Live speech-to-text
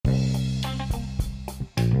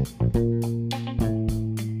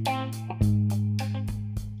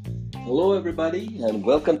Hello, everybody, and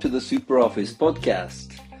welcome to the SuperOffice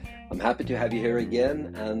podcast. I'm happy to have you here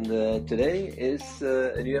again, and today is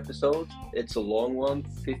a new episode. It's a long one,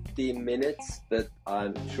 15 minutes, but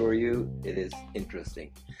I'm sure it is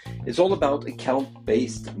interesting. It's all about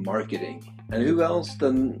account-based marketing, and who else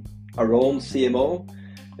than our own CMO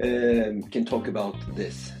can talk about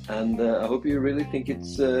this, and I hope you really think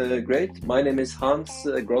it's great. My name is Hans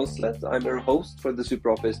Gronslet. I'm your host for the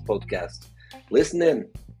SuperOffice podcast. Listen in.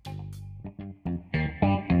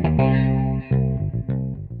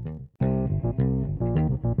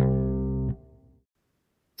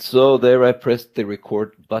 So there I pressed the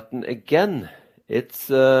record button again. It's,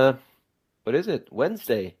 what is it?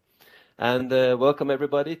 Wednesday. And welcome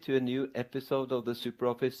everybody to a new episode of the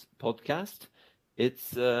SuperOffice podcast. It's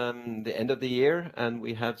the end of the year and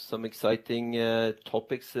we have some exciting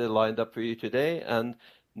topics lined up for you today. And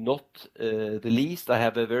not the least, I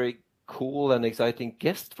have a very cool and exciting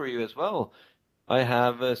guest for you as well. I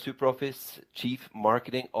have SuperOffice Chief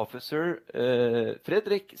Marketing Officer,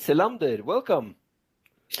 Fredrik Selander. Welcome.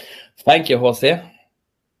 Thank you, Jose.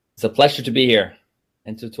 It's a pleasure to be here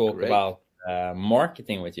and to talk Great. about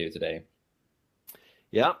marketing with you today.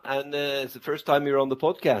 Yeah, and it's the first time you're on the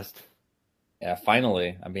podcast. Yeah,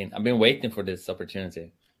 finally. I've been waiting for this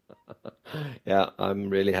opportunity. Yeah, I'm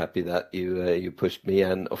really happy that you pushed me,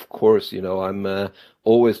 and of course, I'm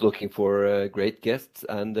always looking for great guests,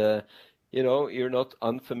 and you're not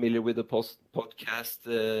unfamiliar with the podcast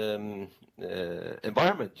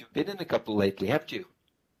environment. You've been in a couple lately, haven't you?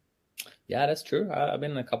 Yeah, that's true. I've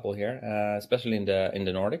been in a couple here, especially in the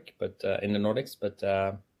Nordics.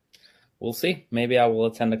 But we'll see. Maybe I will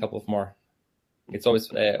attend a couple of more. It's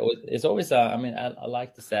always. I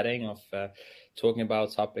like the setting of talking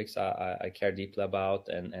about topics I care deeply about,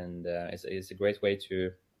 and it's a great way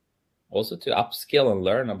to also to upskill and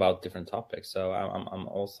learn about different topics. So I'm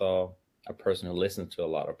also a person who listens to a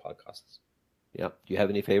lot of podcasts. Yeah. Do you have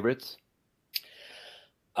any favorites?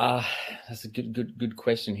 That's a good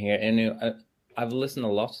question here. And I've listened a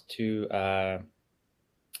lot to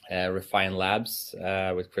Refine Labs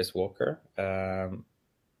with Chris Walker.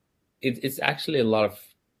 It's actually a lot of,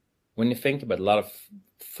 when you think about a lot of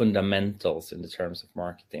fundamentals in the terms of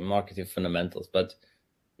marketing fundamentals, but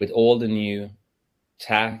with all the new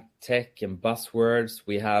tech and buzzwords,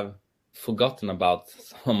 we have forgotten about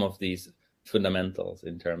some of these fundamentals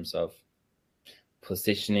in terms of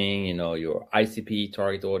positioning, your ICP,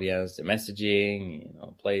 target audience, the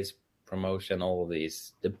messaging, place, promotion, all of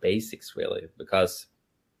these, the basics really, because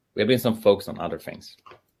we have been some focus on other things.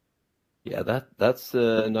 Yeah, that's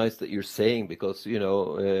nice that you're saying, because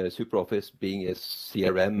SuperOffice being a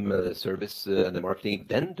CRM service and a marketing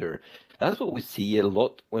vendor, that's what we see a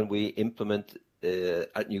lot when we implement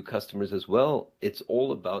at new customers as well. It's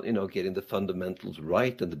all about getting the fundamentals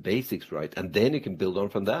right and the basics right, and then you can build on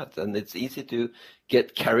from that. And it's easy to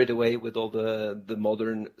get carried away with all the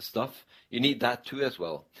modern stuff. You need that too as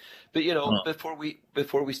well. But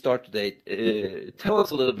before we start today, tell us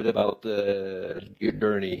a little bit about your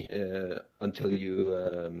journey until you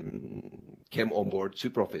came on board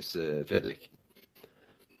SuperOffice, Fredrik.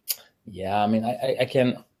 Yeah, I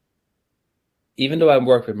can. Even though I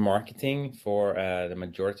work with marketing for the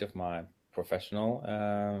majority of my professional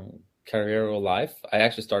career or life, I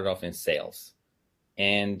actually started off in sales,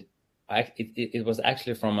 and it was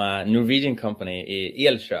actually from a Norwegian company,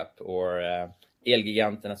 Elkjøp, or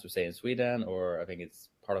Elgiganten, as we say in Sweden, or I think it's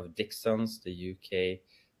part of Dixons, the UK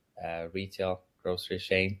retail grocery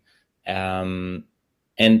chain, and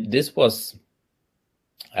this was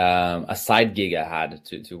a side gig I had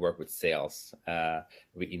to work with sales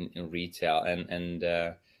in retail, and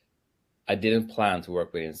I didn't plan to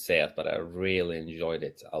work within sales, but I really enjoyed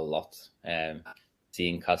it a lot,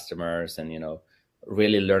 seeing customers and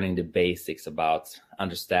really learning the basics about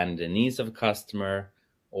understanding the needs of a customer,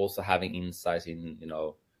 also having insights in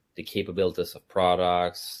the capabilities of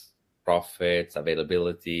products, profits,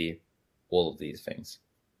 availability, all of these things.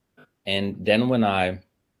 And then when I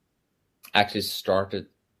actually started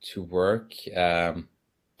to work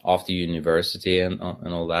after university and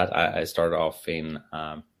all that, I started off in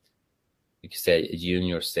you could say a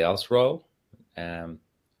junior sales role,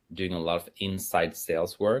 doing a lot of inside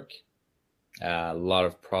sales work, a lot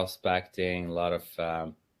of prospecting, a lot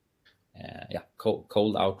of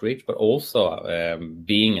cold outreach, but also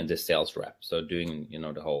being the sales rep, so doing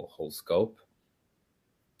the whole scope.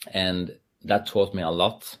 And that taught me a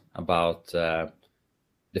lot about the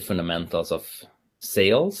fundamentals of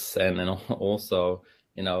sales, and then also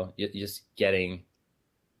just getting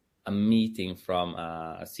a meeting from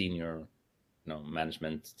a senior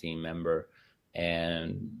management team member,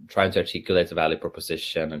 and trying to articulate the value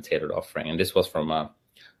proposition and tailored offering. And this was from a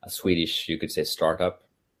Swedish, you could say, startup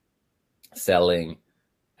selling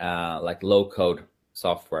like low code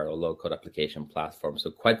software or low code application platform.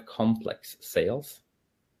 So quite complex sales,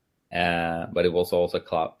 but it was also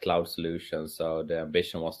cloud solution. So the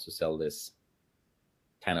ambition was to sell this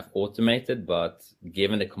kind of automated, but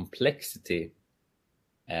given the complexity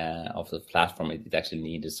of the platform, it actually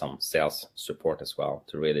needed some sales support as well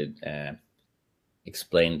to really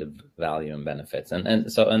explain the value and benefits. And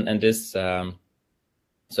this, so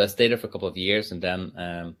I stayed there for a couple of years, and then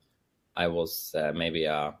I was maybe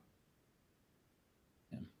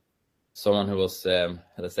someone who was,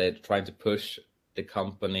 let's say, trying to push the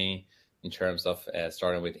company in terms of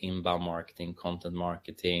starting with inbound marketing, content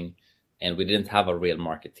marketing, and we didn't have a real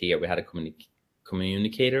marketeer. We had a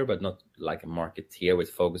communicator, but not like a marketeer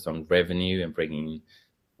with focus on revenue and bringing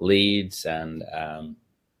leads and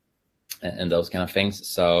those kind of things.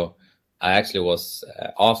 So I actually was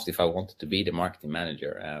asked if I wanted to be the marketing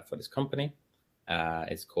manager for this company.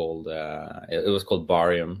 It's called it was called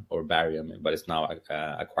Barium, but it's now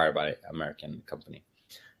acquired by an American company.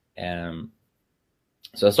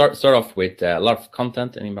 So I start off with a lot of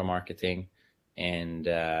content and inbound marketing, and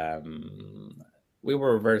we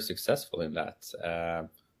were very successful in that.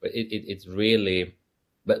 But it's really,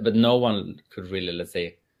 but no one could really, let's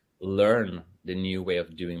say, learn the new way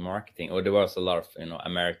of doing marketing. Or there was a lot of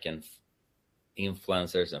American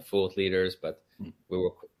influencers and thought leaders, but we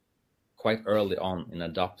were quite early on in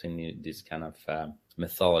adopting this kind of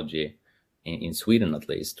methodology in Sweden, at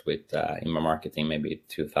least, with inbound marketing, maybe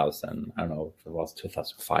 2000, I don't know if it was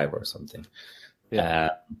 2005 or something. Yeah.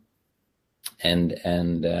 And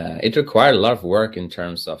it required a lot of work in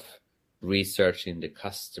terms of researching the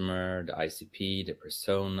customer, the ICP, the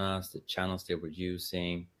personas, the channels they were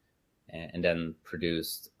using, and then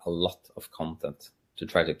produced a lot of content to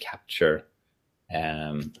try to capture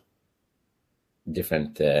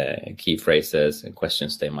different key phrases and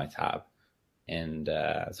questions they might have. And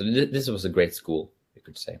so this was a great school, you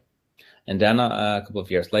could say. And then a couple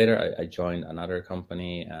of years later, I joined another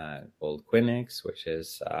company called Quinix, which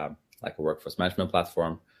is like a workforce management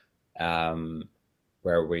platform,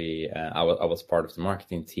 where I was part of the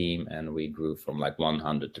marketing team, and we grew from like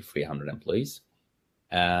 100 to 300 employees,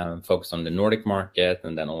 focused on the Nordic market,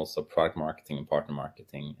 and then also product marketing and partner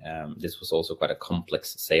marketing. This was also quite a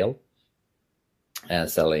complex sale,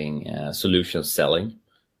 solution selling,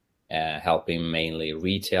 helping mainly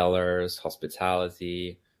retailers,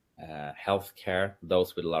 hospitality, healthcare,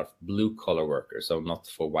 those with a lot of blue collar workers. So not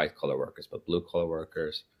for white collar workers, but blue collar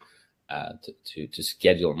workers, to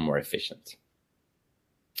schedule more efficient.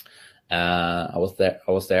 I was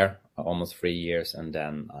there almost 3 years, and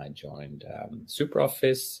then I joined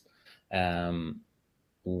SuperOffice,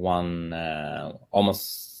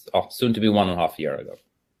 soon to be 1.5 years ago.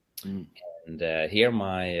 And here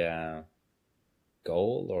my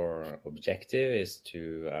goal or objective is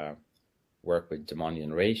to work with demand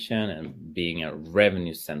generation and being a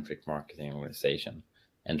revenue-centric marketing organization,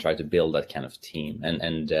 and try to build that kind of team.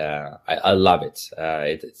 And I love it.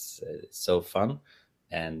 It's so fun,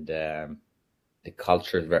 and the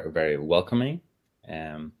culture is very, very welcoming.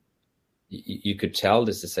 You could tell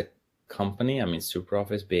this is a company. I mean,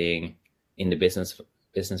 SuperOffice being in the business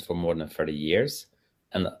for more than 30 years,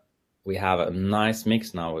 and we have a nice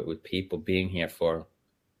mix now with people being here for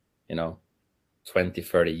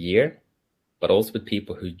 20-30 years, but also with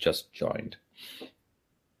people who just joined.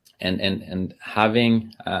 And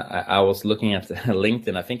having I was looking at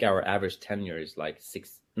LinkedIn. I think our average tenure is like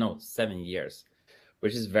 7 years,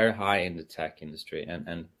 which is very high in the tech industry.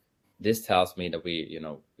 And this tells me that we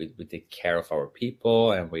take care of our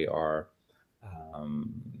people, and we are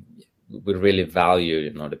we really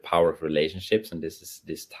value the power of relationships, and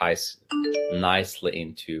this ties nicely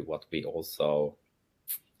into what we also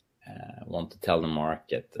want to tell the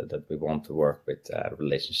market, that we want to work with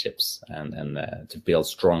relationships and to build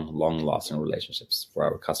strong, long-lasting relationships for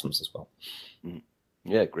our customers as well.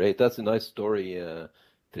 Yeah, great. That's a nice story,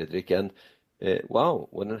 Fredrik. And wow,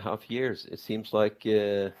 1.5 years. It seems like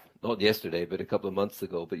not yesterday, but a couple of months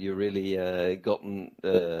ago. But you really gotten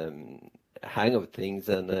hang of things,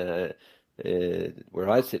 and where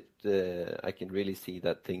I sit, I can really see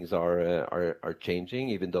that things are changing.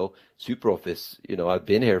 Even though SuperOffice, I've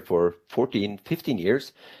been here for 15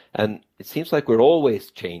 years, and it seems like we're always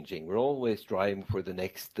changing. We're always striving for the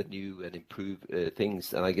new and improved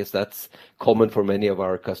things, and I guess that's common for many of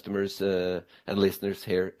our customers and listeners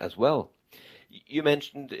here as well. You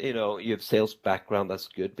mentioned, you have sales background. That's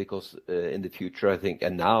good, because in the future, I think,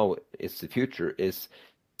 and now it's the future, is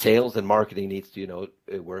sales and marketing needs to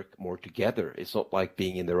work more together. It's not like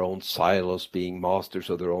being in their own silos, being masters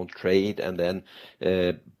of their own trade, and then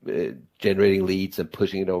generating leads and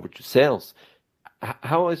pushing it over to sales.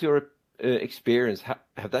 How is your experience?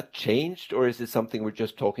 Have that changed, or is it something we're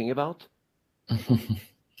just talking about?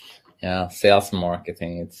 Yeah, sales and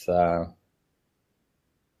marketing. It's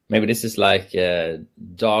maybe this is like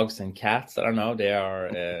dogs and cats. I don't know. They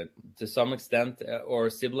are to some extent or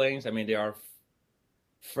siblings. I mean, they are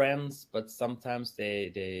friends, but sometimes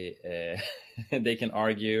they they can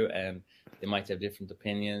argue and they might have different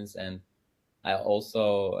opinions. And I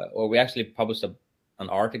also, or we actually published an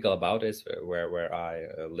article about this where I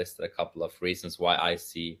listed a couple of reasons why I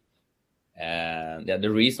see, and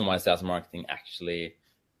the reason why sales and marketing actually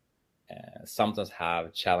sometimes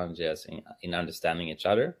have challenges in understanding each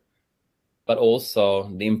other, but also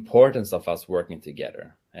the importance of us working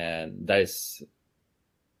together. And that's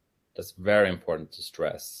very important to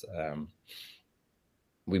stress.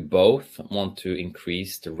 We both want to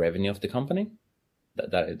increase the revenue of the company.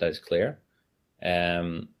 That is clear.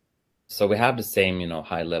 So we have the same,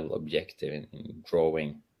 high level objective in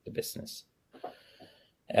growing the business.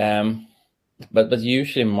 But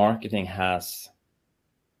usually marketing has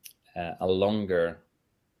a longer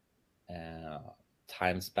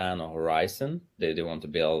time span or horizon. They want to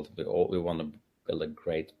build. We want to build a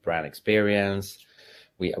great brand experience.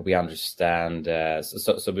 We understand.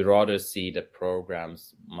 So we rather see that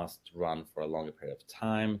programs must run for a longer period of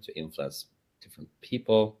time to influence different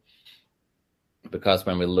people. Because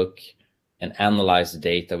when we look and analyze the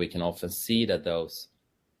data, we can often see that those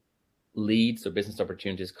leads or business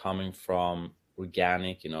opportunities coming from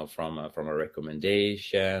organic, from a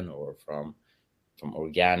recommendation or from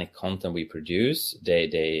organic content we produce,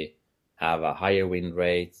 they have a higher win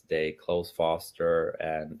rate, they close faster,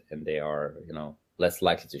 and they are less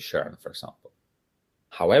likely to churn, for example.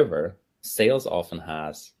 However, sales often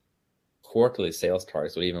has quarterly sales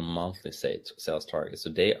targets or even monthly sales targets, so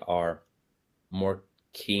they are more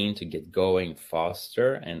keen to get going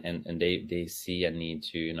faster, and they see a need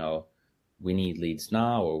to we need leads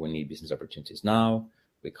now, or we need business opportunities now.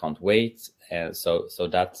 We can't wait. And so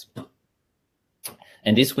that's,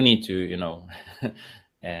 and this we need to,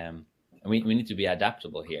 we need to be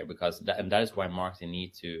adaptable here, because that is why marketing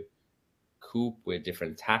need to cope with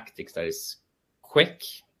different tactics that is quick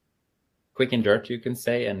and dirty, you can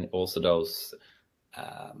say, and also those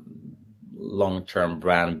long-term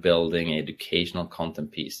brand building, educational content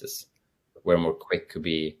pieces, where more quick could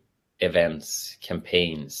be events,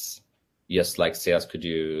 campaigns. Just like sales could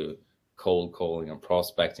do cold calling and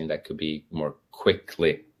prospecting, that could be more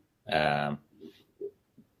quickly,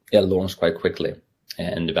 launched quite quickly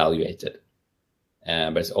and evaluated.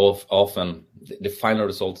 But it's often the final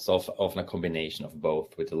result is often a combination of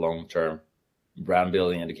both, with the long-term brand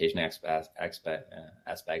building, education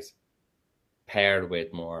aspects paired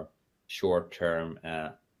with more short-term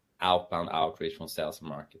outbound outreach from sales and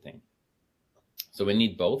marketing. So we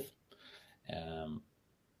need both.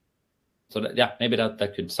 So maybe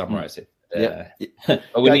that could summarize it. But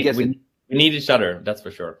we need each other, that's for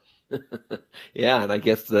sure. Yeah, and I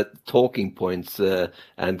guess that talking points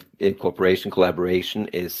and cooperation, collaboration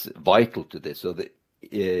is vital to this, so that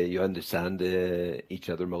you understand each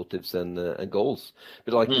other motives and goals.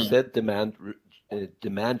 But like you said, demand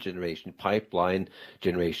generation, pipeline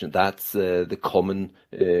generation, that's the common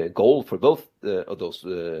goal for both of those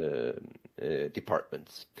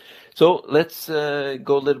departments. So let's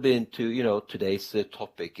go a little bit into today's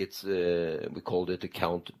topic. It's we called it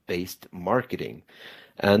account-based marketing,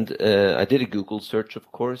 and I did a Google search,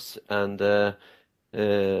 of course, and on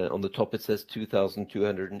the top it says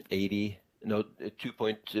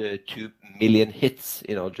 2.2 million hits,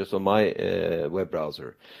 just on my web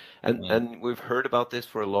browser. And we've heard about this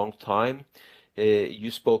for a long time.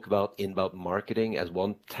 You spoke about inbound marketing as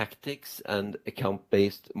one tactics, and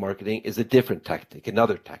account-based marketing is a different tactic,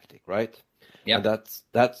 another tactic, right? Yeah. And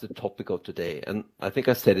that's the topic of today. And I think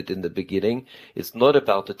I said it in the beginning. It's not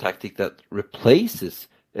about the tactic that replaces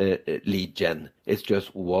lead gen. It's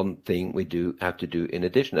just one thing we have to do in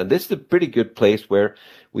addition. And this is a pretty good place where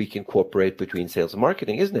we can cooperate between sales and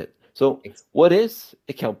marketing, isn't it? So what is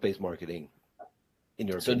account-based marketing in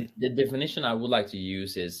your opinion? So the definition I would like to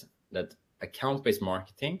use is that account-basst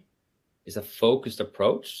marketing is a focused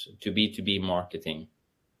approach to B2B marketing,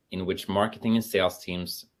 in which marketing and sales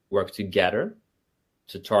teams work together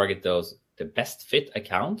to target the best fit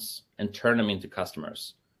accounts and turn them into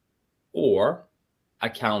customers, or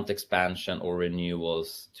account expansion or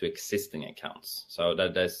renewals to existing accounts. So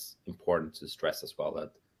that's important to stress as well,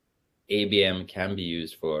 that ABM can be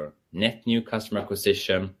used for net new customer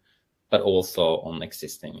acquisition, but also on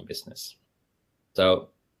existing business. So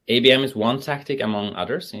ABM is one tactic among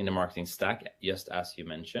others in the marketing stack, just as you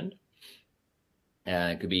mentioned.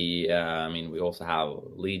 It could be, we also have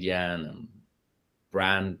lead gen and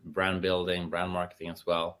brand building, brand marketing as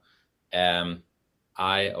well. I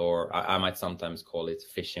might sometimes call it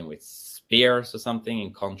fishing with spears or something,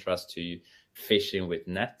 in contrast to fishing with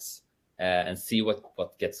nets, and see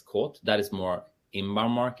what gets caught. That is more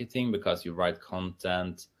inbound marketing, because you write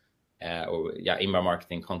content, inbound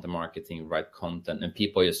marketing, content marketing, write content, and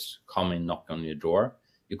people just come and knock on your door.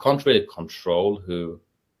 You can't really control who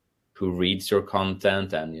reads your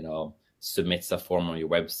content and submits a form on your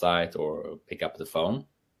website or pick up the phone.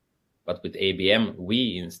 But with ABM,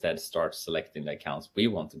 we instead start selecting the accounts we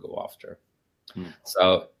want to go after.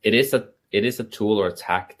 So it is a tool or a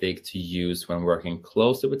tactic to use when working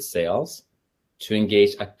closely with sales to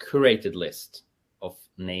engage a curated list of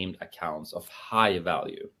named accounts of high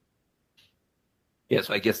value. Yes,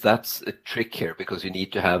 I guess that's a trick here, because you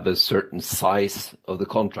need to have a certain size of the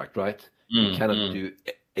contract, right? You cannot do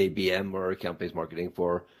ABM or account-based marketing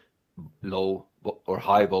for low or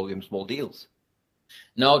high volume small deals.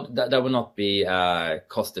 No, that would not be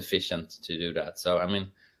cost efficient to do that. So,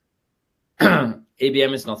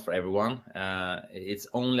 ABM is not for everyone. It's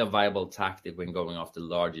only a viable tactic when going after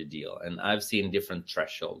larger deal. And I've seen different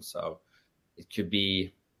thresholds. So it could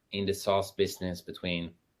be in the SaaS business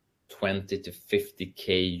between 20 to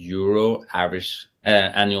 50k euro average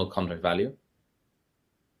annual contract value.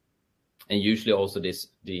 And usually also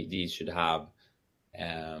these should have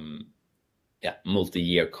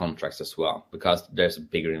multi-year contracts as well, because there's a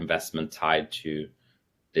bigger investment tied to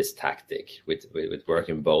this tactic with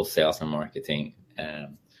working both sales and marketing.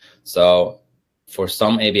 So for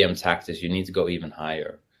some ABM tactics, you need to go even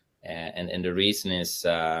higher. And the reason is,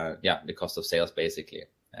 the cost of sales, basically,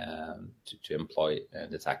 to employ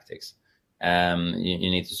the tactics. You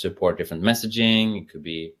need to support different messaging. It could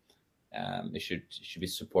be, it should be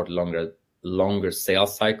support longer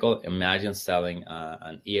sales cycle. Imagine selling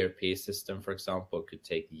an ERP system, for example, could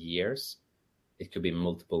take years. It could be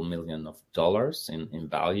multiple million of dollars in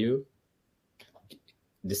value.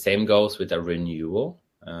 The same goes with a renewal.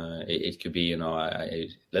 It could be,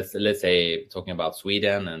 let's say talking about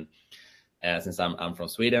Sweden, and since I'm from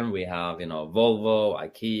Sweden, we have Volvo,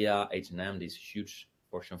 IKEA, H&M, these huge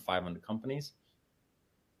Fortune 500 companies.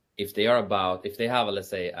 If they have let's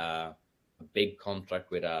say a big contract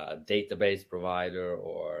with a database provider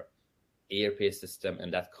or ERP system,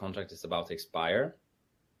 and that contract is about to expire,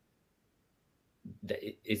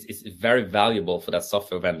 it's very valuable for that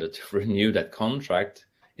software vendor to renew that contract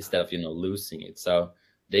instead of losing it. So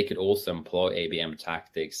they could also employ ABM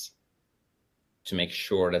tactics to make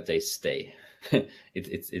sure that they stay.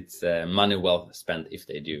 It's money well spent if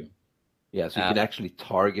they do. Yeah, so you can actually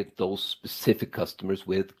target those specific customers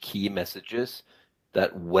with key messages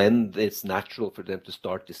that when it's natural for them to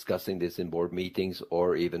start discussing this in board meetings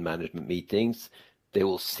or even management meetings, they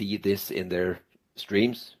will see this in their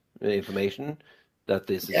streams, information, that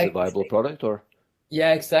this is a viable product, or?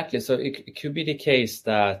 Yeah, exactly. So it could be the case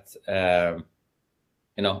that,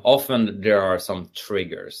 often there are some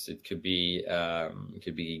triggers. It could be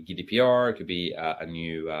GDPR, it could be a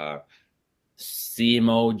new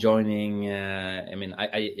CMO joining.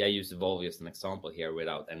 I use Volvo as an example here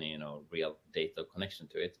without any real data connection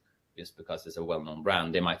to it, just because it's a well-known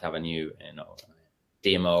brand. They might have a new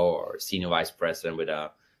CMO or senior vice president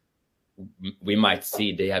we might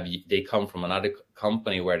see they come from another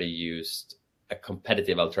company where they used a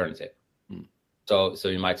competitive alternative. So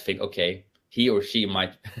you might think, okay, he or she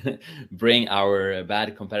might bring our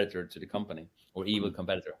bad competitor to the company, or evil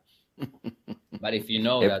competitor. But if you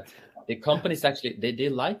know that the companies actually, they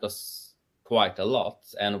like us quite a lot,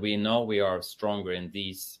 and we know we are stronger in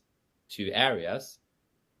these two areas,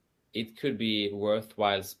 it could be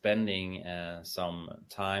worthwhile spending some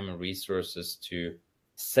time and resources to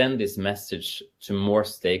send this message to more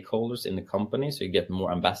stakeholders in the company, so you get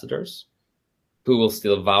more ambassadors who will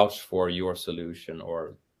still vouch for your solution,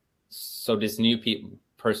 or so this new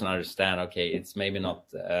person understand, okay, it's maybe not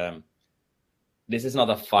this is not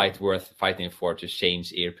a fight worth fighting for to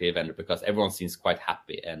change ERP vendor, because everyone seems quite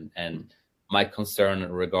happy, and my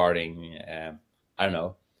concern regarding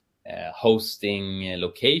hosting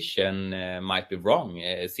location might be wrong.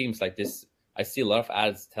 It seems like this, I see a lot of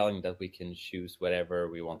ads telling that we can choose whatever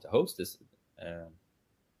we want to host this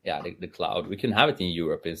the cloud. We can have it in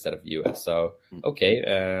Europe instead of US. So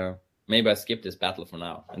okay, maybe I skip this battle for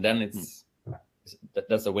now, and then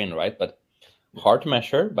that's a win, right? But hard to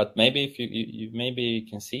measure. But maybe if you maybe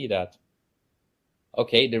can see that,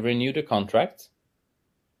 okay, they renew the contract,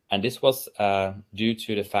 And this was due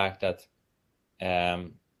to the fact that,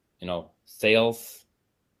 sales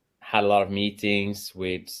had a lot of meetings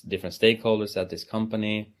with different stakeholders at this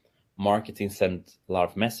company. Marketing sent a lot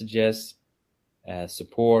of messages.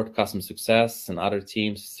 Support, customer success, and other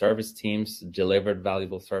teams, service teams delivered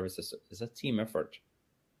valuable services. It's a team effort,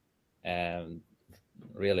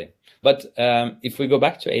 really. But if we go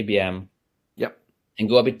back to ABM, and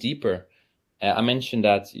go a bit deeper, I mentioned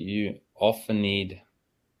that you often need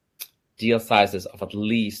deal sizes of at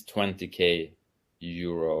least 20k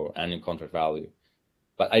euro annual contract value,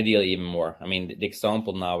 but ideally even more. I mean, the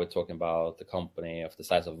example now we're talking about the company of the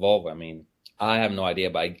size of Volvo. I mean, I have no idea,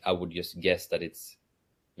 but I would just guess that it's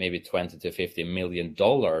maybe $20 to $50 million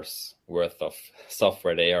worth of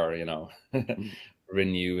software they are,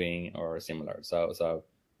 renewing or similar. So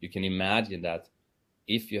you can imagine that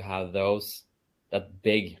if you have that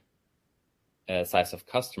big size of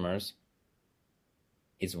customers,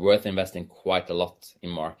 it's worth investing quite a lot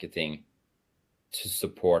in marketing to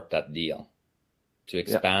support that deal, to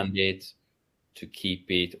expand it, to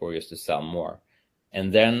keep it, or just to sell more.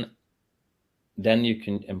 And then you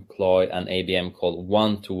can employ an ABM called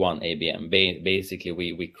one-to-one ABM. Basically,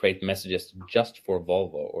 we create messages just for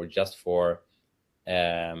Volvo, or just for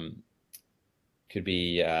could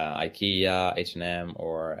be IKEA, H&M,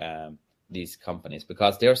 or these companies,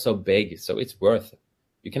 because they're so big. So it's worth it.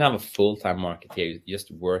 You can have a full-time marketer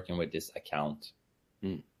just working with this account.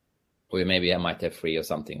 Or maybe I might have 3 or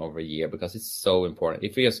something over a year, because it's so important.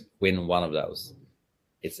 If you just win one of those,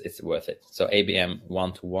 it's worth it. So ABM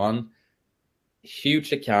one-to-one,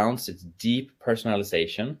 huge accounts, it's deep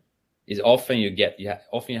personalization. Is often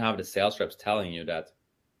you have the sales reps telling you that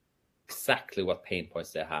exactly what pain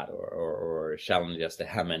points they had or challenges they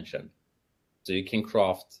have mentioned. So you can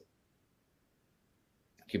craft,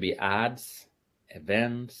 it could be ads,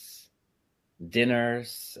 events,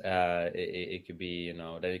 dinners. It could be,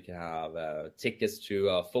 then you can have tickets to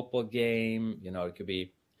a football game. It could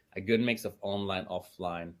be a good mix of online,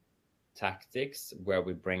 offline tactics where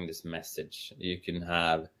we bring this message. You can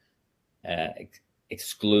have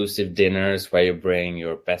exclusive dinners where you bring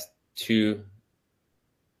your best 2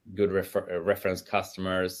 good reference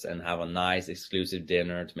customers and have a nice exclusive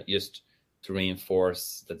dinner to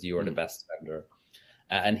reinforce that you are the best vendor.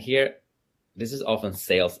 And here, this is often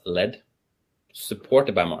sales led,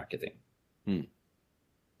 supported by marketing.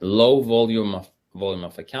 Low volume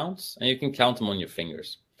of accounts, and you can count them on your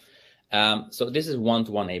fingers. So this is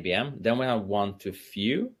one-to-one ABM. Then we have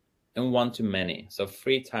one-to-few and one-to-many. So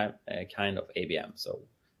 3 kind of ABM. So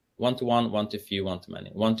one-to-one, one-to-few, one-to-many.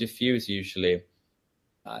 One-to-few is usually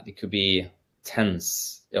it could be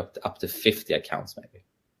tens up to 50 accounts maybe.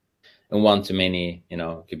 And one-to-many,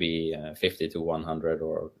 it could be 50 to 100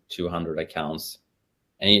 or 200 accounts.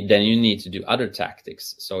 And then you need to do other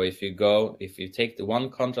tactics. So if you take the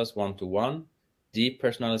one contrast one-to-one, deep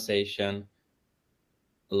personalization,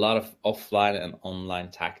 a lot of offline and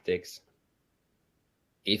online tactics.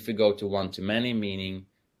 If you go to one-to-many, meaning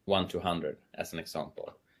 1 to 100 as an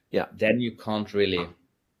example, then you can't really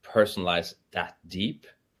personalize that deep.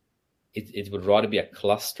 It would rather be a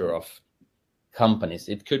cluster of companies.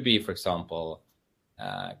 It could be, for example,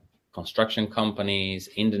 construction companies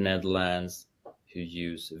in the Netherlands who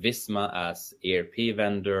use Visma as ERP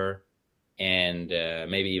vendor, and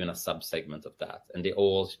maybe even a subsegment of that. And they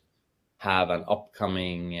all have an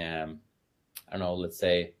upcoming, let's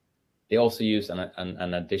say, they also use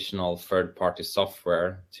an additional third-party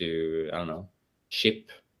software to,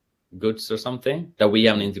 ship goods or something that we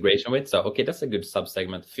have an integration with. So, okay, that's a good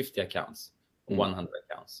subsegment, 50 accounts, 100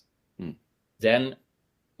 accounts. Then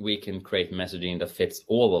we can create messaging that fits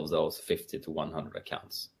all of those 50 to 100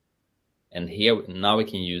 accounts. And here, now we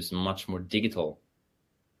can use much more digital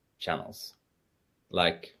channels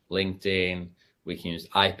like LinkedIn. We can use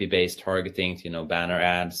IP-based targeting, banner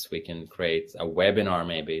ads. We can create a webinar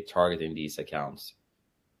maybe targeting these accounts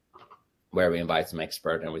where we invite some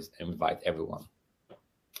expert and we invite everyone.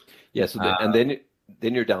 Yeah, so and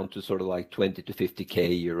then you're down to sort of like 20 to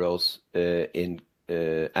 50k euros in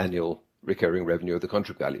annual recurring revenue of the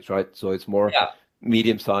contract values, right? So it's more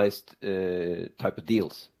medium-sized type of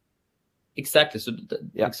deals. Exactly. So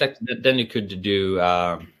exactly. Then you could do.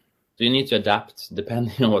 So you need to adapt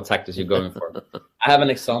depending on what tactics you're going for. I have an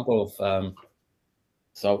example of.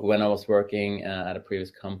 So when I was working at a previous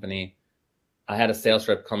company, I had a sales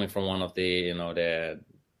rep coming from one of the, the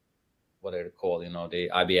what are they called? The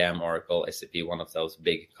IBM, Oracle, SAP, one of those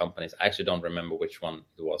big companies. I actually don't remember which one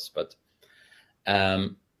it was, but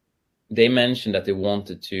they mentioned that they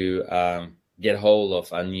wanted to get hold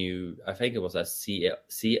of a new, I think it was a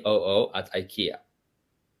COO at IKEA.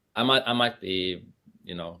 I might be,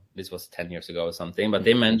 this was 10 years ago or something, but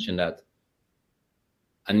they mentioned that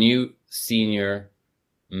a new senior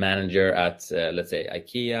manager at, let's say,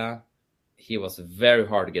 IKEA, he was very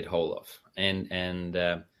hard to get hold of. And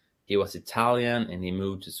he was Italian and he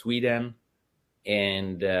moved to Sweden.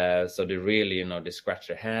 And so they really, they scratch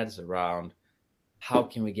their heads around how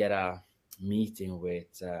can we get a meeting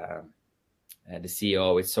with the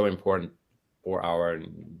CEO? It's so important for our,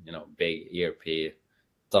 big ERP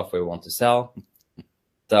software we want to sell.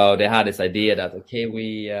 So they had this idea that, okay,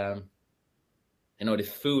 we, the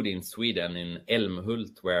food in Sweden, in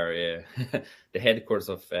Älmhult, where the headquarters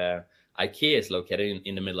of IKEA is located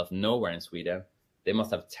in the middle of nowhere in Sweden, they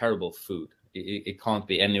must have terrible food. It can't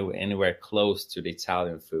be anywhere close to the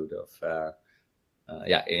Italian food of,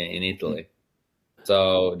 in Italy.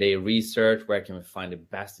 So they researched where can we find the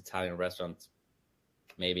best Italian restaurant,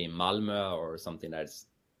 maybe in Malmö or something that's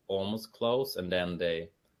almost close. And then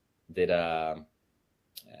they did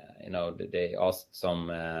they asked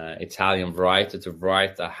some Italian writer to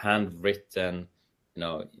write a handwritten,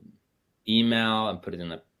 email and put it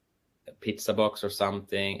in a pizza box or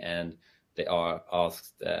something. And they are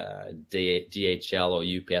asked DHL or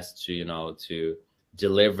UPS to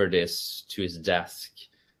deliver this to his desk.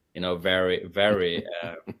 Very, very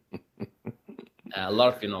a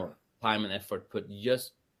lot of time and effort put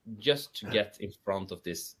just to get in front of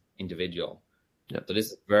this individual. Yeah. So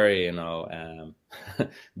this is very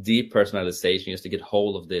deep personalization, just to get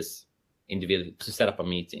hold of this individual to set up a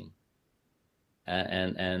meeting.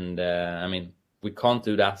 And I mean, we can't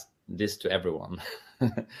do this to everyone.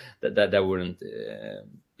 that wouldn't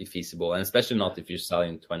be feasible, and especially not if you're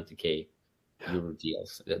selling 20K euro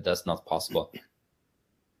deals. That's not possible.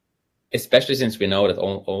 Especially since we know that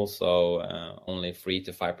also only 3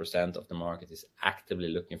 to 5% of the market is actively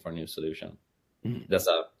looking for a new solution. That's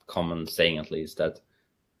a common saying, at least, that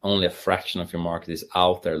only a fraction of your market is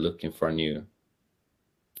out there looking for a new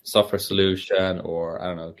software solution, or I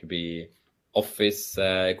don't know, it could be office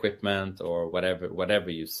equipment or whatever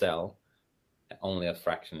you sell. Only a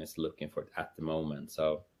fraction is looking for it at the moment.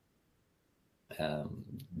 So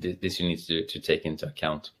this you need to take into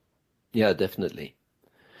account. Yeah, definitely.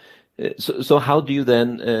 So how do you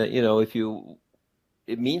then,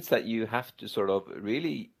 it means that you have to sort of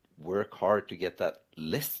really work hard to get that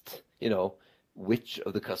list, which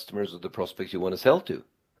of the customers or the prospects you want to sell to.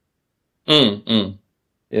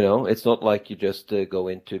 It's not like you just go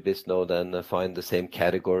into Bisnode and find the same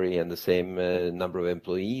category and the same number of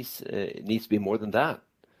employees. It needs to be more than that.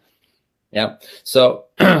 Yeah. So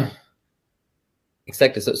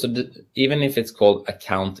exactly. So even if it's called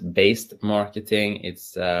account-based marketing,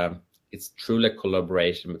 it's truly a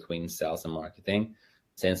collaboration between sales and marketing,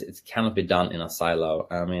 since it cannot be done in a silo.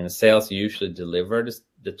 I mean, sales usually deliver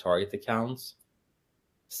the target accounts,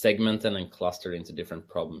 segmented and clustered into different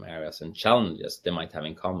problem areas and challenges they might have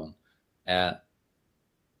in common.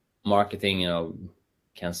 Marketing,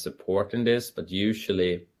 can support in this, but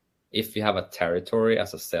usually, if you have a territory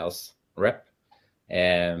as a sales rep,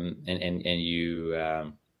 and you,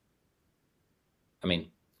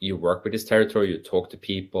 you work with this territory, you talk to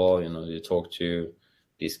people, you talk to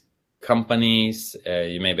these companies.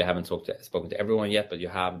 You maybe haven't spoken to everyone yet, but you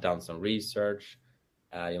have done some research.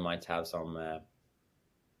 You might have some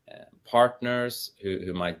partners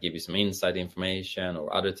who might give you some inside information,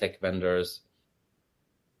 or other tech vendors.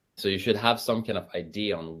 So you should have some kind of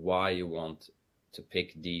idea on why you want to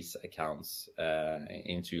pick these accounts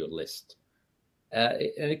into your list. And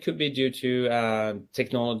it could be due to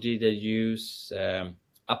technology they use,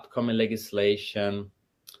 upcoming legislation.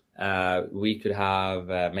 We could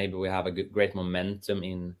have, maybe we have a great momentum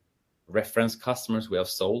in reference customers we have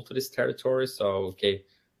sold to this territory. So, okay,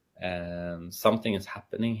 something is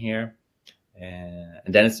happening here.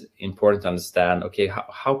 And then it's important to understand, okay,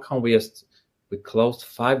 how can we closed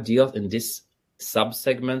 5 deals in this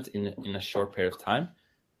sub-segment in a short period of time?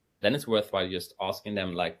 Then it's worthwhile just asking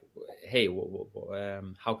them, like, hey,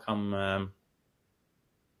 how come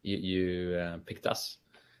you picked us?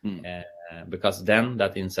 Because then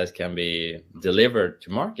that insight can be delivered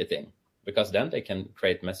to marketing, because then they can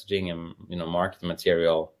create messaging and marketing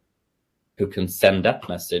material who can send that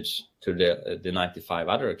message to the 95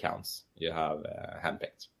 other accounts you have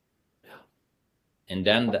handpicked. And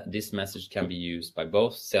then this message can be used by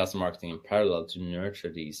both sales and marketing in parallel to nurture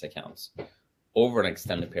these accounts over an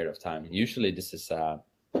extended period of time. Usually this is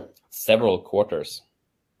several quarters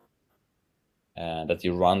that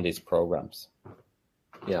you run these programs.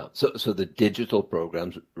 Yeah. So the digital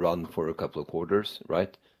programs run for a couple of quarters,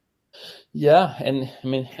 right? Yeah. And I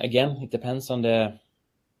mean, again, it depends on the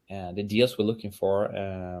deals we're looking for.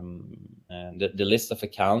 And the list of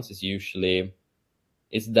accounts is usually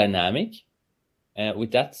it's dynamic.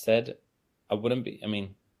 With that said, I wouldn't be. I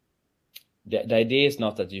mean, the idea is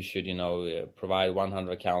not that you should, provide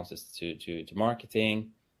 100 accounts to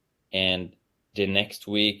marketing, and the next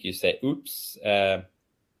week you say, "Oops, they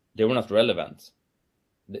were not relevant."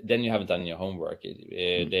 Then you haven't done your homework.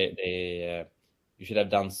 You should have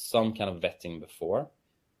done some kind of vetting before.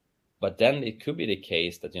 But then it could be the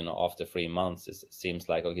case that, after 3 months, it seems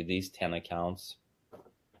like, okay, these 10 accounts,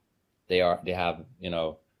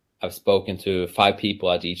 I've spoken to 5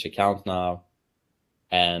 people at each account now,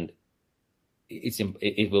 and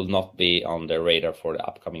it will not be on the radar for the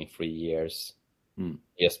upcoming 3 years.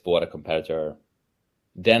 Just bought a competitor.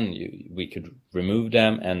 Then we could remove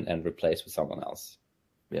them and replace with someone else.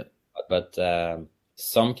 Yeah. But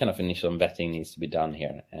some kind of initial vetting needs to be done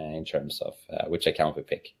here in terms of which account we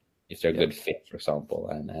pick, if they're a good fit, for example.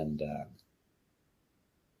 And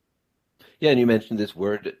you mentioned this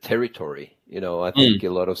word territory. I think a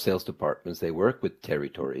lot of sales departments, they work with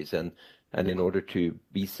territories, and in order to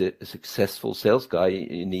be a successful sales guy,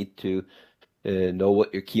 you need to know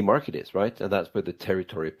what your key market is, right? And that's where the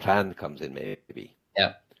territory plan comes in, maybe.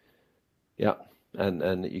 Yeah.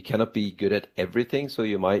 And you cannot be good at everything, so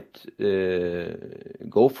you might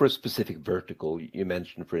go for a specific vertical. You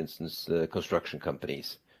mentioned, for instance, construction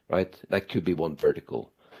companies, right? That could be one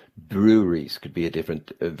vertical. Breweries could be a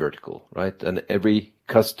different vertical, right? And every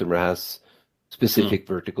customer has specific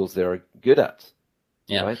verticals they are good at.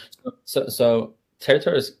 Yeah. Right? So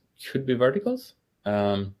territories could be verticals.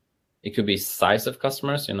 It could be size of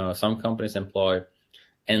customers. Some companies employ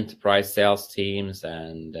enterprise sales teams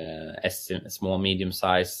and small, medium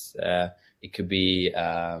size. It could be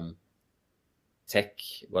tech.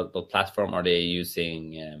 What platform are they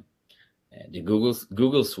using? The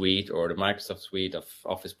Google suite or the Microsoft suite of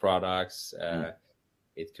Office products.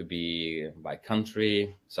 It could be by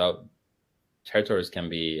country. So territories can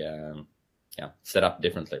be set up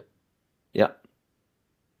differently. Yeah.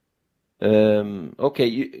 Okay,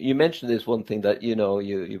 you mentioned this one thing that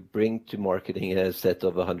you bring to marketing a set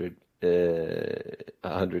of a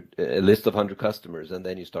list of 100 customers, and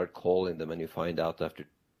then you start calling them, and you find out after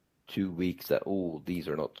 2 weeks that these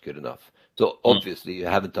are not good enough. So obviously you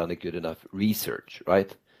haven't done a good enough research,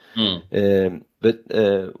 right? But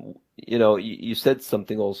you said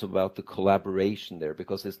something also about the collaboration there,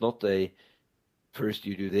 because it's not a first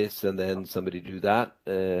you do this and then somebody do that.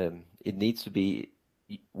 It needs to be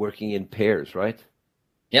working in pairs, right?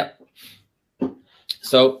 Yeah.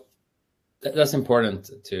 So that's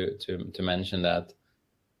important to mention that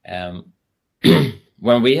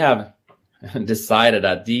when we have decided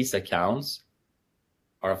that these accounts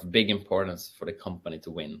are of big importance for the company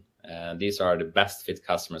to win, these are the best fit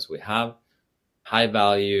customers we have, high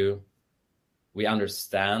value. We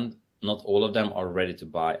understand not all of them are ready to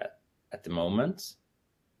buy at the moment,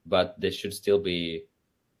 but they should still be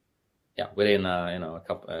within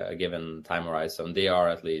a given time horizon. They are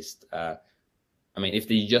at least if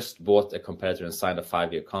they just bought a competitor and signed a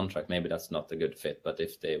 5-year contract, maybe that's not a good fit. But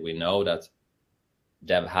if we know that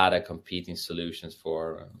they've had a competing solutions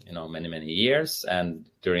for many years, and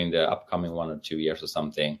during the upcoming 1 or 2 years or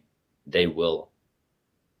something, they will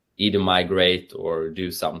either migrate or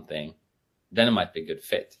do something, then it might be a good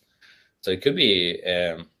fit. So it could be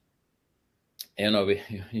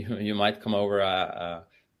you might come over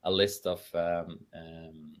a list of a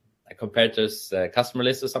competitor's customer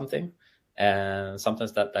list or something, and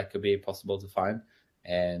sometimes that could be possible to find.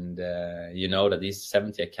 And that these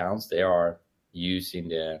 70 accounts, they are using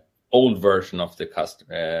the old version of the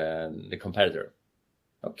the competitor.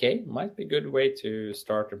 Okay, might be a good way to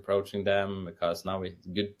start approaching them, because now it's a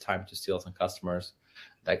good time to steal some customers.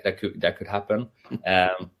 That could happen.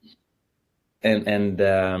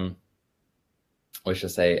 What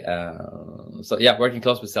should I say? Working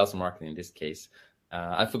close with sales and marketing in this case.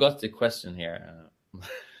 I forgot the question here.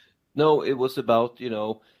 No, it was about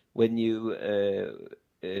when you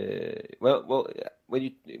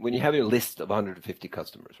when you have your list of 150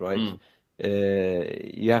 customers, right?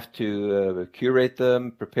 You have to curate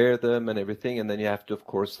them, prepare them, and everything, and then you have to, of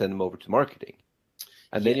course, send them over to marketing.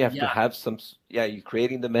 And then you have to have you're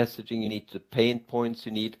creating the messaging. You need the pain points.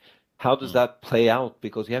 You need. How does that play out?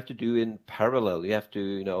 Because you have to do in parallel. You have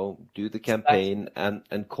to, do the campaign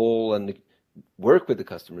and call and work with the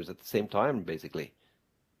customers at the same time, basically.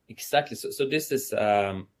 Exactly. So this is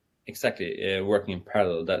working in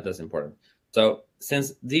parallel. That's important. So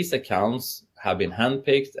since these accounts have been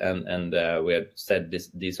handpicked and we have said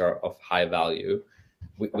these are of high value,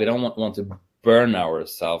 we don't want to burn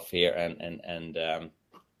ourselves here and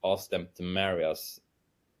ask them to marry us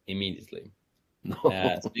immediately. No.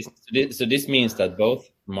 So this means that both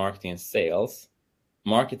marketing and sales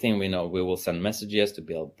marketing, we know we will send messages to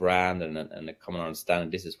build brand and a common understanding.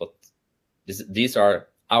 These are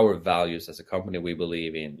our values as a company. We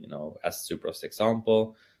believe in, you know, as SuperOffice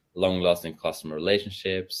example, long-lasting customer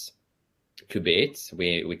relationships. Could be it.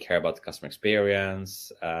 We care about the customer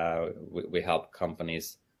experience. We help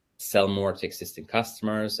companies sell more to existing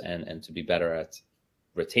customers and to be better at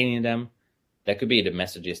retaining them. That could be the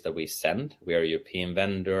messages that we send. We are a European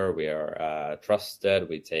vendor. We are trusted.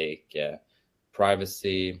 We take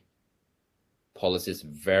privacy policies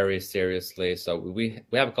very seriously. So we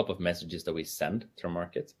have a couple of messages that we send to the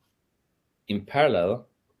market. In parallel,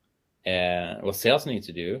 what sales need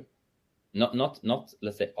to do, not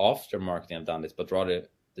let's say after marketing have done this, but rather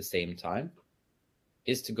the same time,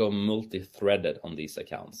 is to go multi-threaded on these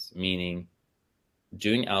accounts, meaning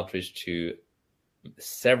doing outreach to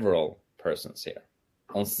several persons here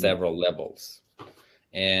on several levels.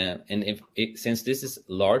 And since this is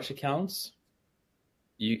large accounts,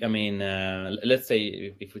 let's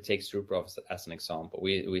say if we take SuperOffice as an example,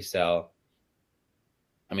 we sell,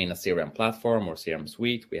 a CRM platform or CRM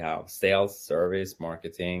suite. We have sales, service,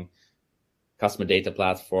 marketing, customer data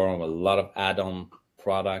platform, a lot of add-on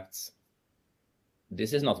products.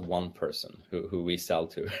 This is not one person who we sell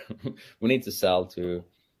to. We need to sell to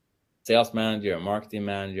sales manager, marketing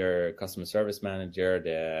manager, customer service manager,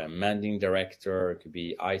 the managing director, it could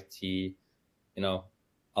be IT,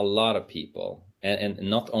 a lot of people. And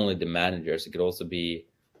not only the managers, it could also be,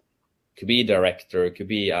 director, it could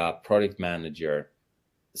be a product manager.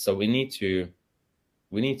 So we need to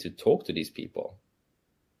talk to these people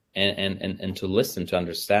and to listen, to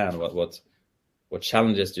understand what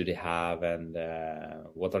challenges do they have, and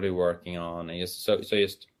what are they working on, and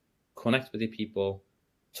just connect with the people,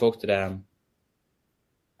 talk to them,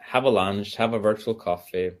 have a lunch, have a virtual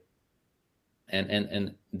coffee,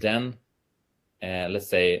 and then let's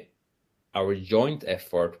say our joint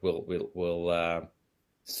effort will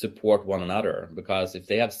support one another, because if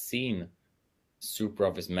they have seen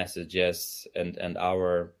SuperOffice messages and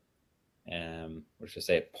our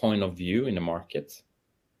point of view in the market,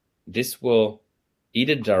 this will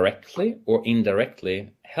either directly or indirectly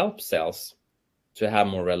help sales to have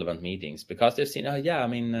more relevant meetings, because they've seen,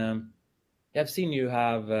 I've seen you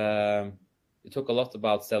have you talk a lot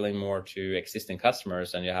about selling more to existing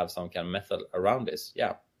customers, and you have some kind of method around this.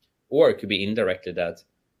 Yeah. Or it could be indirectly that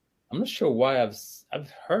I'm not sure why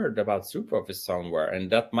I've heard about SuperOffice somewhere, and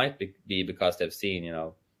that might be because they've seen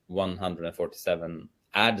 147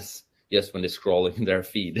 ads just when they're scrolling their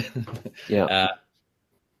feed. Yeah.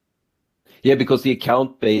 Yeah, because the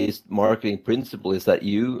account-based marketing principle is that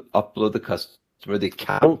you upload the customer, the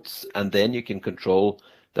accounts, and then you can control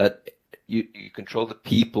that. You control the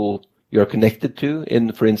people you're connected to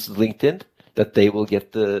in, for instance, LinkedIn, that they will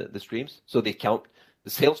get the streams. So the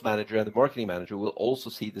sales manager and the marketing manager will also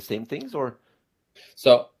see the same things, or?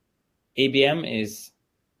 So ABM is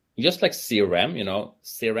just like CRM.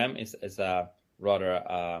 CRM is a rather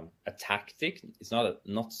a tactic. It's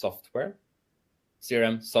not software.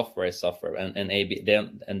 CRM software is software, and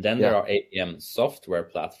there are ABM software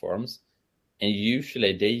platforms, and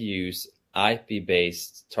usually they use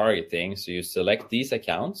IP-based targeting. So you select these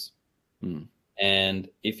accounts, and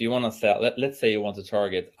if you want to sell, let's say you want to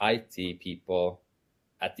target IT people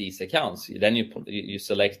at these accounts, then you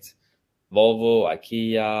select Volvo,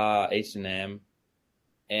 IKEA, H&M,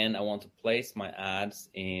 and I want to place my ads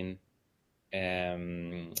in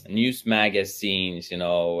news magazines,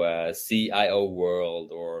 CIO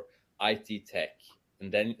World or IT Tech,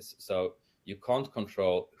 and then so you can't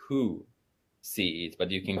control who see it,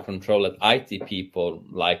 but you can control that IT people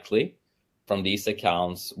likely from these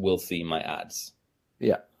accounts will see my ads.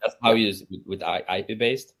 Yeah, that's how you use it with IP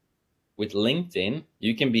based. With LinkedIn,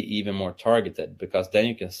 you can be even more targeted, because then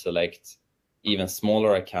you can select even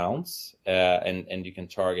smaller accounts, and you can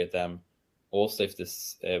target them also if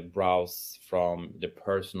this browse from the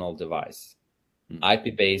personal device.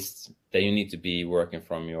 IP based, then you need to be working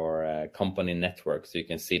from your company network, so you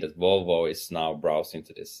can see that Volvo is now browsing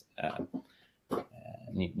to this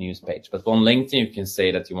news page. But on LinkedIn, you can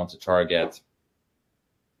say that you want to target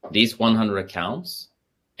these 100 accounts,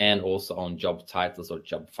 and also on job titles or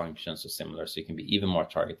job functions or similar, so you can be even more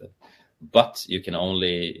targeted. But you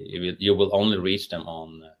will only reach them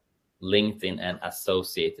on LinkedIn and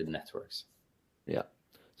associated networks. Yeah,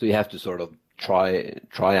 so you have to sort of try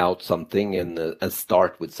out something and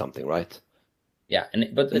start with something, right? Yeah,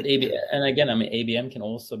 but ABM can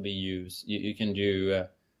also be used. You can do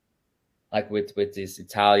like with this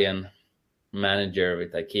Italian manager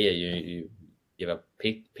with IKEA. You give a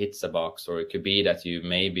pizza box, or it could be that you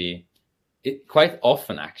maybe quite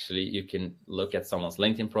often, actually, you can look at someone's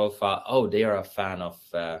LinkedIn profile. Oh, they are a fan of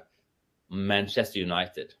Manchester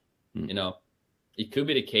United. You know, it could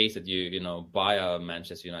be the case that you know, buy a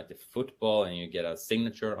Manchester United football and you get a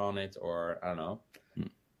signature on it, or I don't know.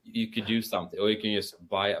 You could do something, or you can just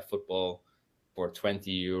buy a football for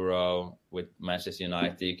 €20 with Manchester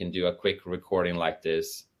United. You can do a quick recording like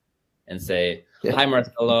this and say, "Hi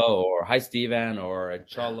Marcelo," or "Hi Steven," or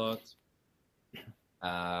 "Charlotte.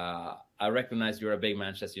 I recognize you're a big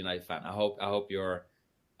Manchester United fan. I hope you're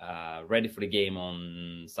ready for the game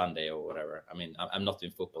on Sunday," or whatever. I mean, I'm not in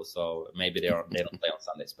football, so maybe they don't play on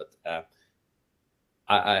Sundays, but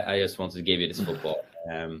I just wanted to give you this football.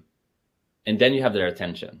 And then you have their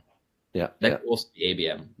attention. That could also be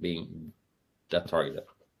ABM being that targeted.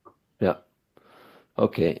 Yeah.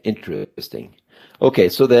 Okay, interesting. Okay,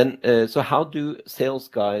 so then, so how do sales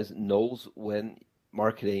guys knows when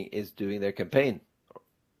marketing is doing their campaign?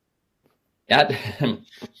 Yeah,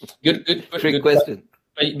 good Trick question.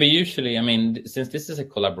 But usually, I mean, since this is a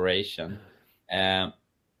collaboration, it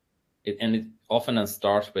often then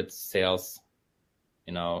starts with sales,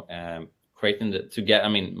 you know, creating I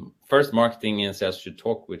mean, first marketing and sales should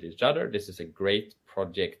talk with each other. This is a great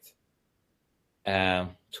project to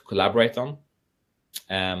collaborate on.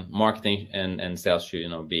 Marketing and sales should, you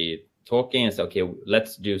know, be talking and say, okay,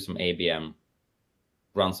 let's do some ABM,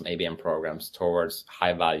 run some ABM programs towards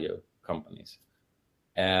high value companies.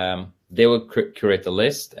 They will curate a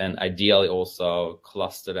list and ideally also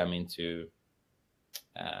cluster them into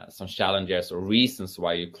some challenges or reasons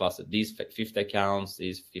why you cluster these 50 accounts,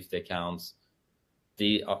 these 50 accounts.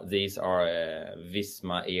 These are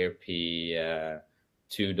Visma ERP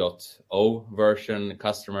 2.0 version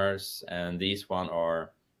customers, and these one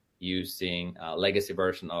are using a legacy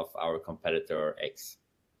version of our competitor X.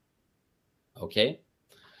 Okay,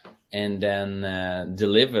 and then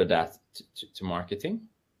deliver that to marketing,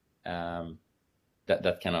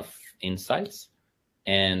 that kind of insights.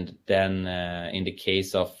 And then in the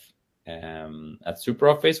case of at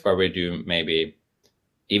SuperOffice, where we do maybe,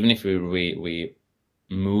 even if we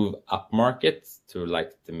move up market to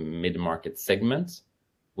like the mid-market segment,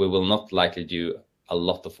 we will not likely do a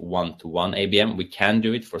lot of one-to-one ABM. We can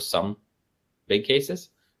do it for some big cases,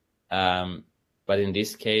 but in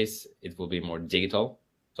this case, it will be more digital,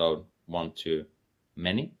 so one to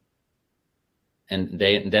many. And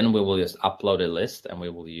then we will just upload a list, and we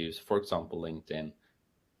will use, for example, LinkedIn.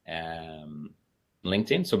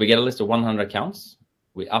 So we get a list of 100 accounts.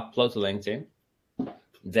 We upload to LinkedIn.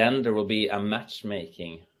 Then there will be a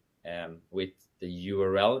matchmaking with the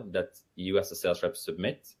URL that you as a sales rep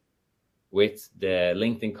submit with the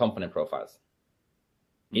LinkedIn company profiles.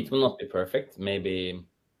 It will not be perfect. Maybe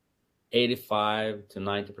 85 to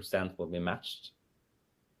 90% will be matched.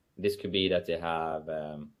 This could be that they have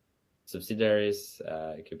subsidiaries.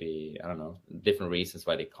 It could be, I don't know, different reasons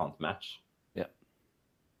why they can't match. Yeah.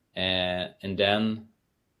 And then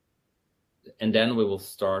we will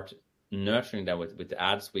start nurturing them with the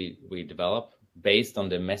ads we develop based on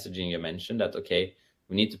the messaging you mentioned, that, okay,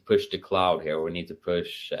 we need to push the cloud here. We need to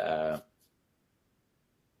push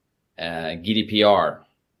GDPR,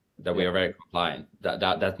 that we are very compliant.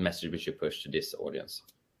 That message we should push to this audience.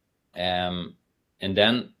 And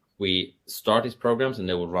then we start these programs, and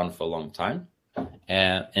they will run for a long time.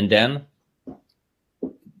 And then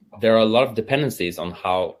there are a lot of dependencies on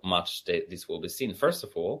how much this will be seen. First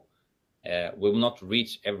of all, we will not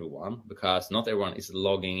reach everyone, because not everyone is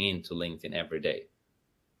logging into LinkedIn every day.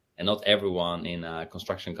 And not everyone in a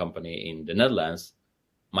construction company in the Netherlands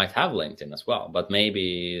might have LinkedIn as well. But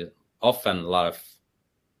maybe often a lot of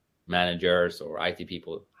managers or IT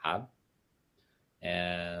people have.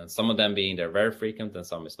 And some of them being there very frequent, and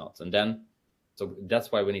some is not. And then, so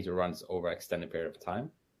that's why we need to run this over an extended period of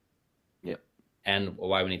time. Yeah. And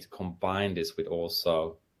why we need to combine this with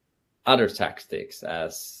also other tactics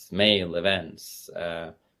as mail, events,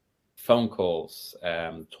 phone calls,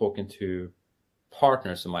 talking to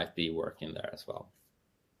partners who might be working there as well.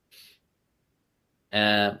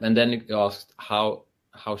 And then you asked, how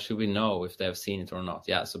should we know if they have seen it or not?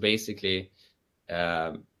 Yeah, so basically,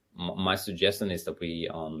 my suggestion is that we,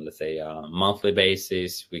 on, let's say, a monthly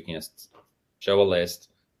basis, we can just show a list.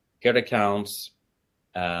 Here are the accounts.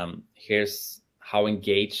 Here's how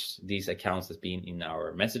engaged these accounts has been in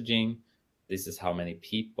our messaging. This is how many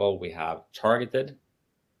people we have targeted.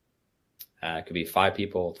 It could be 5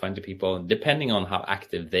 people, 20 people, depending on how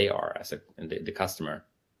active they are as the customer.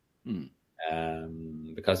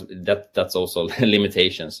 Because that's also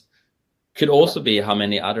limitations. Could also be how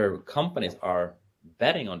many other companies are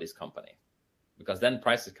betting on this company, because then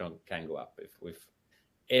prices can go up. If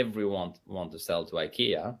everyone want to sell to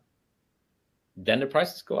IKEA, then the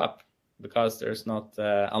prices go up because there's not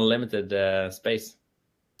unlimited space.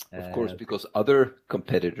 Of course, because other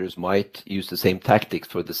competitors might use the same tactics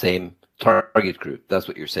for the same target group. That's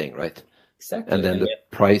what you're saying, right? Exactly. And then the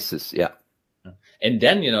prices, yeah. And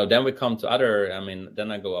then, then we come to other,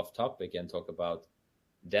 then I go off topic and talk about,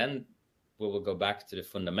 then we will go back to the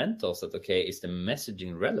fundamentals that, okay, is the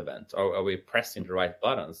messaging relevant? Or are we pressing the right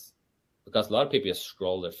buttons? Because a lot of people just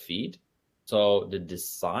scroll their feed. So the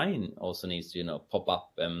design also needs to, pop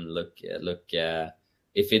up and look.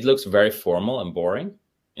 If it looks very formal and boring,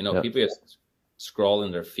 people just scroll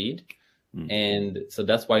in their feed. And so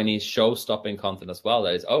that's why you need show-stopping content as well.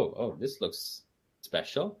 That is, oh, this looks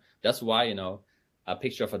special. That's why, a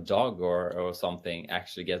picture of a dog or something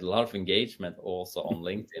actually gets a lot of engagement also on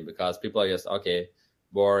LinkedIn, because people are just, okay,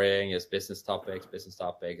 boring, just business topics,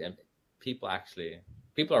 and people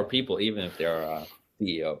are people, even if they're a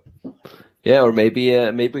CEO. Yeah, or maybe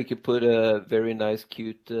we could put a very nice,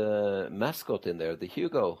 cute mascot in there. The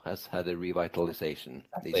Hugo has had a revitalization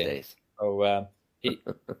these days. Oh, he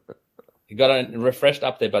got a refreshed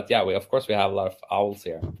update, but yeah, we have a lot of owls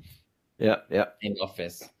here. Yeah. In the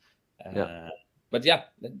office. But yeah,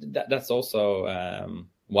 that's also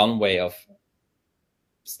one way of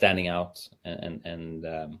standing out and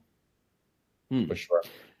for sure.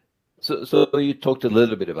 So you talked a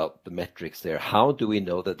little bit about the metrics there. How do we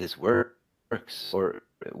know that this works? Or,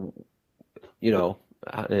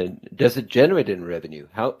 does it generate in revenue?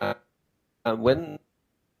 How,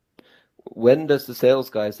 when does the sales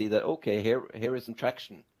guy see that, okay, here is some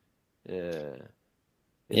traction? Is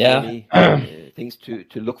there any things to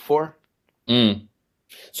look for?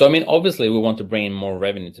 So, obviously we want to bring in more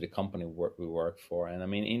revenue to the company we work for. And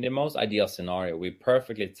in the most ideal scenario, we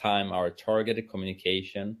perfectly time our targeted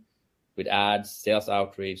communication with ads, sales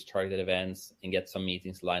outreach, targeted events, and get some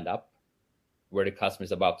meetings lined up where the customer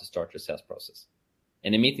is about to start the sales process.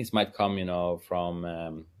 And the meetings might come,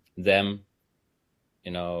 from them,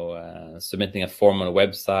 submitting a form on a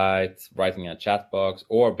website, writing a chat box,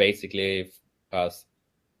 or basically because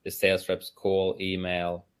the sales reps call,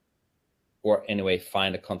 email, or anyway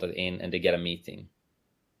find a contact and they get a meeting.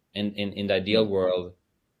 In the ideal world,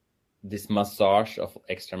 this massage of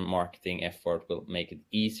extra marketing effort will make it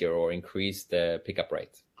easier or increase the pickup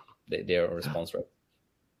rate, their response rate.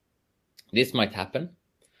 This might happen,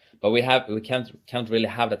 but we can't really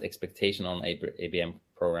have that expectation on ABM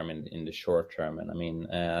program in the short term. And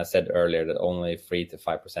I said earlier that only 3 to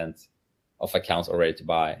 5% of accounts are ready to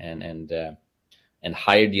buy, and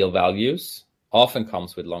higher deal values often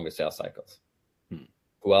comes with longer sales cycles.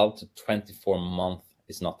 12 to 24 months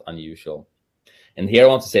is not unusual. And here I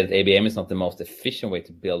want to say that ABM is not the most efficient way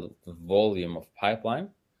to build the volume of pipeline.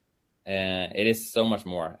 It is so much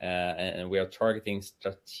more. And we are targeting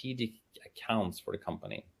strategic accounts for the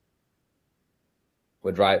company.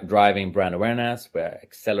 We're driving brand awareness. We're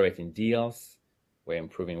accelerating deals. We're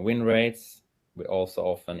improving win rates. We're also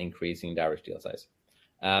often increasing the average deal size.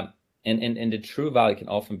 And the true value can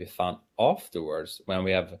often be found afterwards when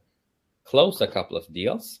we have closed a couple of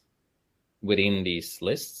deals within these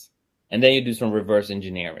lists. And then you do some reverse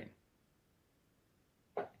engineering.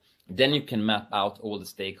 Then you can map out all the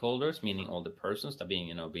stakeholders, meaning all the persons that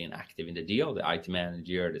being active in the deal, the IT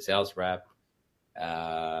manager, the sales rep,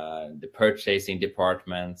 the purchasing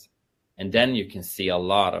department. And then you can see a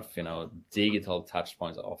lot of, digital touch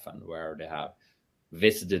points often where they have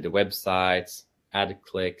visited the websites, ad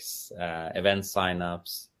clicks, event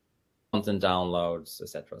signups, content downloads,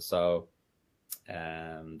 etc. So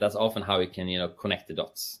that's often how you can, connect the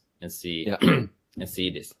dots and see and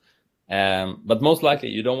see this. But most likely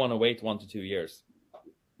you don't want to wait 1 to 2 years.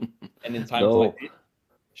 And in times like this,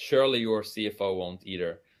 surely your CFO won't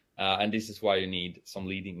either. And this is why you need some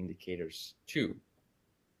leading indicators too.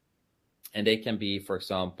 And they can be, for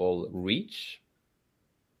example, reach.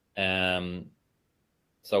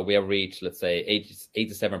 So we have reached, let's say,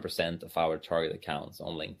 87% of our target accounts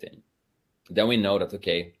on LinkedIn. Then we know that,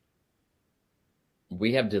 okay,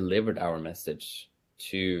 we have delivered our message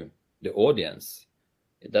to the audience.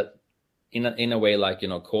 That in a way, like,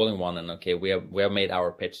 calling one and, okay, we have made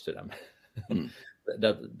our pitch to them.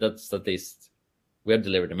 That's at least we have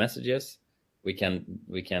delivered the messages. We can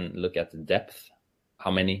look at the depth.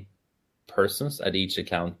 How many persons at each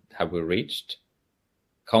account have we reached?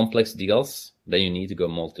 Complex deals, then you need to go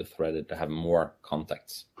multi-threaded to have more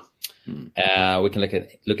contacts. We can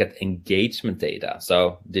look at engagement data.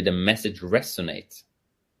 So did the message resonate?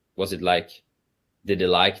 Was it like, did they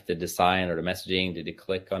like the design or the messaging? Did they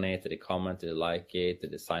click on it? Did they comment? Did they like it?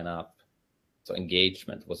 Did they sign up? So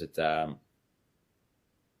engagement, was it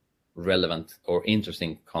relevant or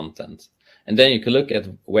interesting content. And then you can look at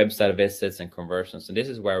website visits and conversions. And this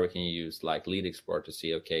is where we can use like Lead Explorer to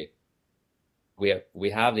see, okay, we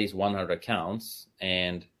have these 100 accounts,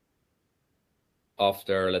 and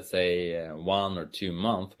after, let's say, 1 or 2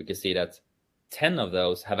 months, we can see that 10 of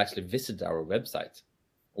those have actually visited our website,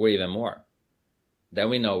 or even more. Then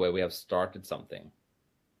we know where we have started something.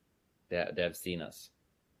 They have seen us.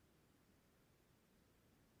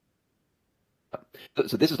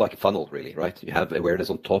 So this is like a funnel, really, right? You have awareness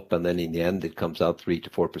on top, and then in the end, it comes out 3 to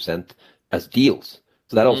 4% as deals.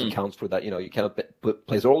 So that also counts for that. You cannot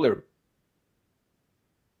place all your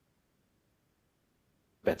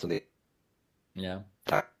bets on it. Yeah.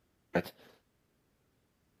 Right.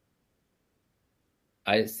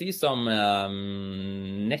 I see some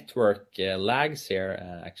network lags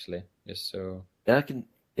here, actually. Just so.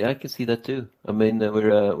 Yeah, I can see that too. I mean,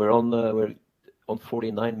 we're on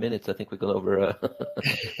 49 minutes. I think we're going over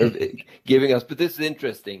giving us, but this is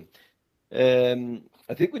interesting.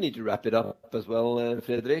 I think we need to wrap it up as well,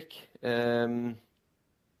 Fredrik.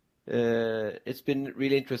 It's been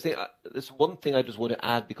really interesting. There's one thing I just want to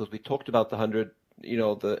add, because we talked about the 100,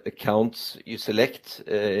 the accounts you select,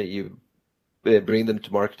 you bring them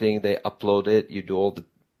to marketing, they upload it, you do all the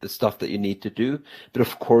stuff that you need to do. But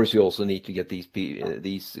of course, you also need to get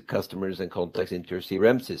these customers and contacts into your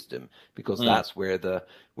CRM system, because that's where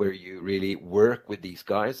you really work with these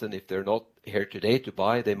guys. And if they're not here today to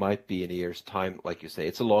buy, they might be in a year's time. Like you say,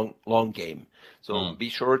 it's a long game. So be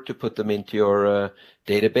sure to put them into your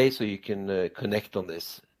database so you can connect on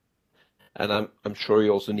this. And I'm sure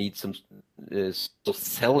you also need some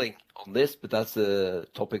selling on this, but that's a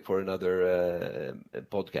topic for another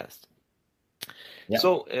podcast. Yeah.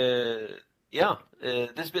 So, this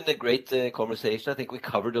has been a great conversation. I think we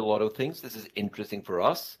covered a lot of things. This is interesting for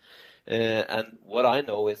us. And what I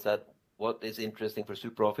know is that what is interesting for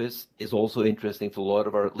SuperOffice is also interesting for a lot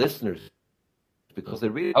of our listeners, because they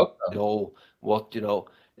really know what,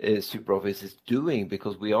 SuperOffice is doing,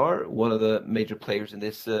 because we are one of the major players in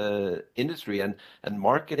this industry, and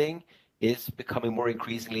marketing is becoming more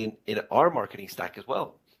increasingly in our marketing stack as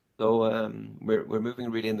well. So we're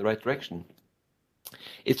moving really in the right direction.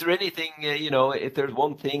 Is there anything, if there's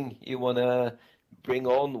one thing you want to bring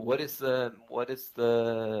on, what is the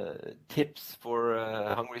tips for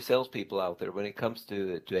hungry salespeople out there when it comes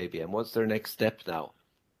to ABM? What's their next step now?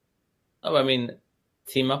 Oh, I mean,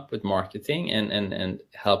 team up with marketing and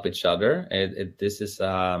help each other. This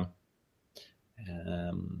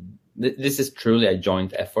is truly a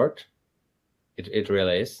joint effort. It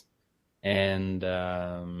really is. And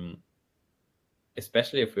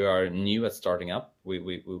especially if we are new at starting up, we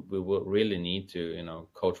will really need to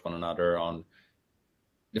coach one another on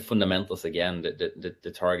the fundamentals again,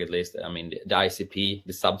 the target list. I mean, the ICP,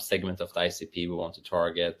 the sub-segment of the ICP we want to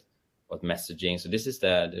target, what messaging. So this is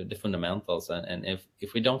the fundamentals, and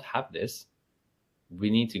if we don't have this, we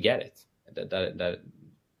need to get it. That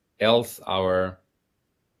else our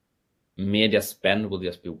media spend will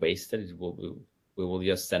just be wasted. We will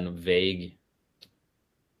just send vague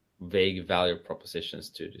value propositions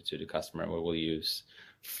to the customer. We will use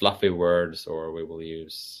fluffy words, or we will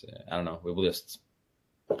use we will just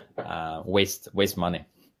waste money.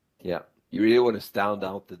 Yeah, you really want to stand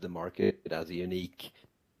out the market as a unique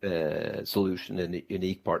solution and a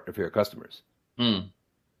unique partner for your customers.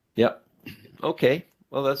 Yeah. Okay,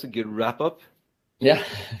 well, that's a good wrap up. Yeah.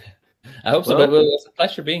 I hope so. But it was a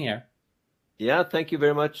pleasure being here. Yeah, thank you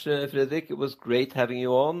very much, Fredrik. It was great having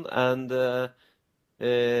you on, and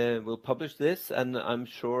we'll publish this, and I'm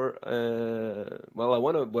sure, I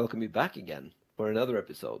want to welcome you back again for another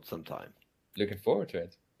episode sometime. Looking forward to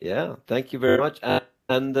it. Yeah, thank you very much.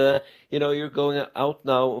 And you're going out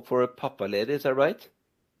now for a papa lady, is that right?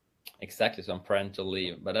 Exactly, so on parental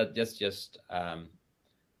leave, but that's just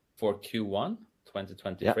for Q1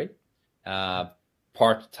 2023,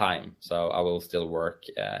 part-time. So I will still work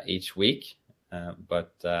each week,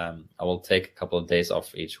 but I will take a couple of days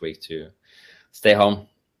off each week to stay home.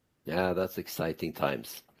 Yeah, that's exciting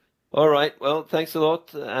times. All right. Well, thanks a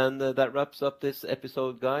lot. And that wraps up this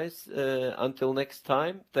episode, guys. Until next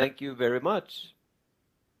time, thank you very much.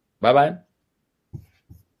 Bye-bye.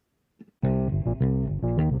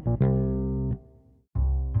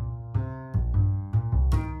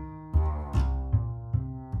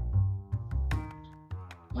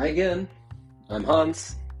 Hi again. I'm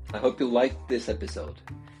Hans. I hope you liked this episode.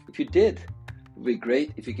 If you did, it would be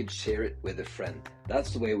great if you could share it with a friend.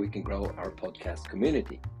 That's the way we can grow our podcast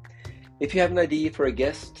community. If you have an idea for a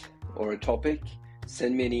guest or a topic,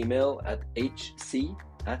 send me an email at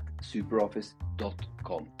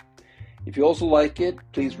hc@superoffice.com. If you also like it,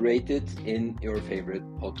 please rate it in your favorite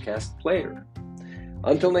podcast player.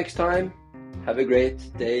 Until next time, have a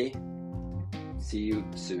great day. See you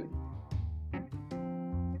soon.